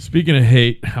Speaking of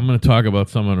hate, I'm going to talk about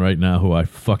someone right now who I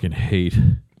fucking hate.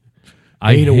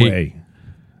 I hate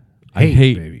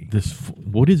baby. this.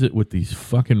 What is it with these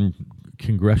fucking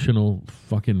congressional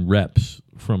fucking reps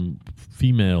from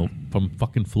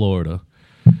fucking Florida?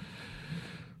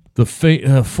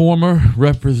 The former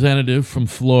representative from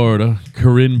Florida,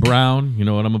 Corinne Brown. You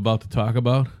know what I'm about to talk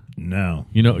about? No.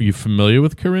 You know, you familiar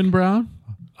with Corinne Brown?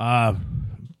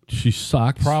 She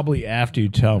sucks. Probably after you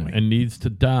tell me. And needs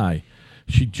to die.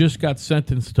 She just got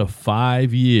sentenced to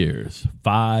 5 years.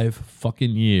 5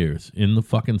 fucking years in the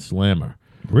fucking slammer.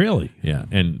 Really? Yeah.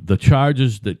 And the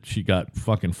charges that she got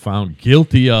fucking found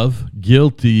guilty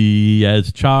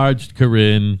as charged,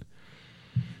 Corinne,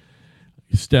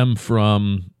 stem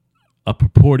from a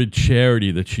purported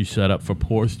charity that she set up for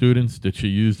poor students that she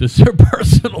used as her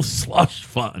personal slush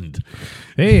fund.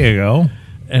 There you go.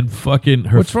 And fucking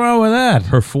her. What's wrong with that?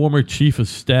 Her former chief of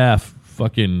staff,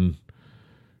 fucking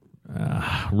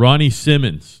Ronnie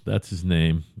Simmons. That's his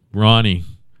name. Ronnie.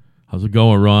 How's it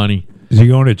going, Ronnie? Is he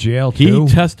going to jail too?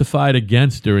 He testified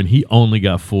against her, and he only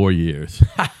got 4 years.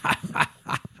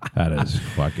 That is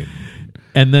fucking.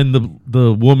 And then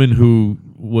the woman who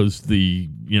was the,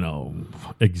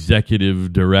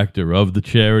 executive director of the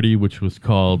charity, which was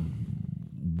called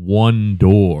One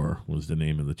Door, was the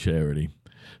name of the charity,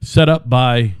 set up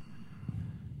by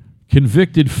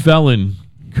convicted felon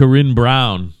Corinne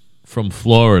Brown from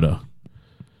Florida.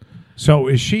 So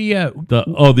is she?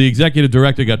 The executive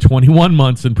director got 21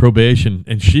 months in probation,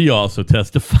 and she also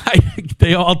testified.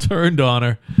 They all turned on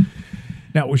her.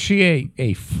 Now, was she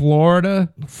a Florida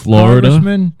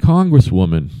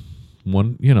congresswoman?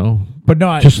 One, but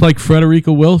no, just like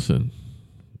Frederica Wilson.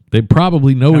 They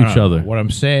probably know each other. What I'm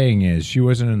saying is, she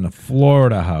wasn't in the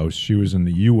Florida House. She was in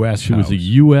the U.S. She House. was a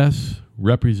U.S.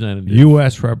 representative.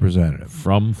 U.S. representative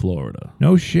from Florida.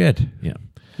 No shit. Yeah.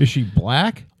 Is she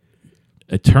black?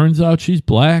 It turns out she's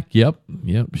black. Yep.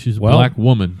 She's a black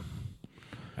woman.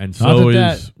 And so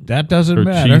that doesn't her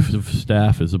matter. chief of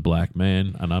staff is a black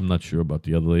man, and I'm not sure about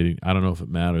the other lady. I don't know if it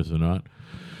matters or not.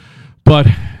 But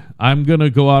I'm going to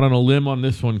go out on a limb on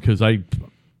this one because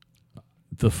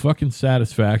the fucking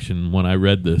satisfaction when I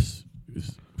read this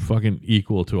is fucking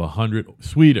equal to 100,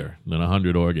 sweeter than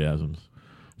 100 orgasms.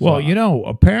 Well,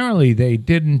 apparently they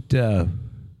didn't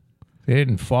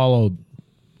follow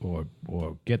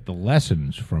or get the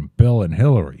lessons from Bill and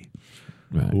Hillary,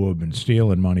 right, who have been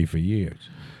stealing money for years.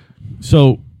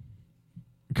 So,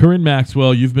 Corinne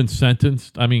Maxwell, you've been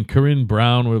sentenced. I mean, Corinne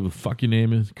Brown, whatever the fuck your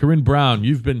name is. Corinne Brown,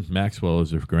 Maxwell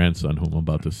is her grandson, whom I'm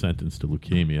about to sentence to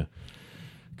leukemia.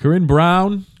 Corinne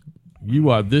Brown, you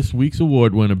are this week's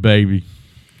award winner, baby,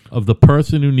 of the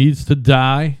person who needs to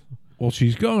die. Well,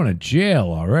 she's going to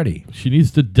jail already. She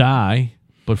needs to die,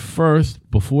 but first,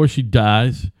 before she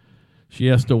dies, she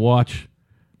has to watch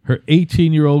her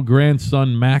 18-year-old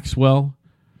grandson, Maxwell,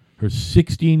 her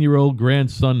 16-year-old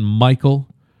grandson, Michael,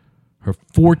 her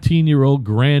 14-year-old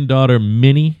granddaughter,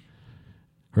 Minnie,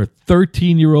 her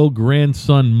 13-year-old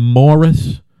grandson,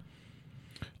 Morris,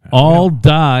 all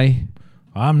die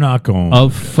I'm not going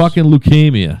of fucking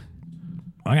leukemia.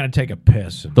 I'm going to take a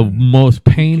piss. The most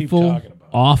painful,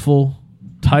 awful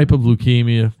type of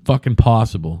leukemia fucking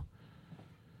possible.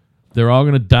 They're all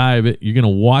going to die of it. You're going to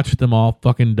watch them all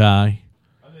fucking die.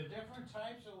 Are there different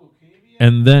types of leukemia?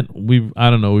 And then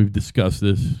we've discussed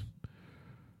this.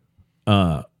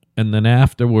 And then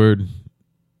afterward,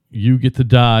 you get to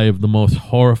die of the most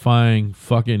horrifying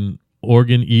fucking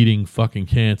organ-eating fucking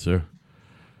cancer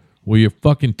where your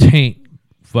fucking taint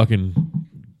fucking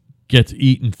gets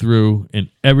eaten through and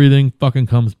everything fucking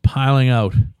comes piling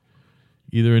out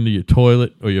either into your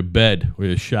toilet or your bed or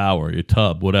your shower or your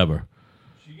tub, whatever.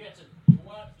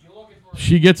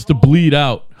 She gets to bleed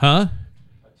out, huh?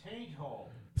 A taint hole.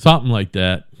 Something like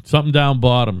that. Something down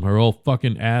bottom. Her whole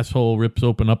fucking asshole rips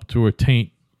open up to her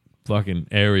taint fucking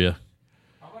area.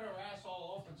 How about her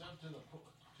asshole opens up to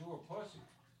her pussy?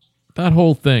 That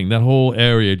whole thing, that whole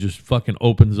area just fucking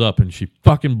opens up and she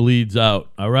fucking bleeds out.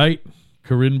 All right?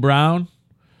 Corinne Brown,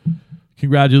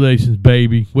 congratulations,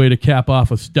 baby. Way to cap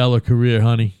off a stellar career,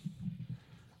 honey.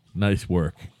 Nice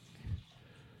work.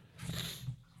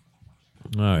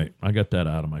 All right, I got that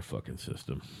out of my fucking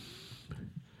system.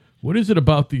 What is it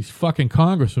about these fucking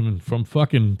congressmen from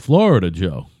fucking Florida,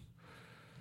 Joe?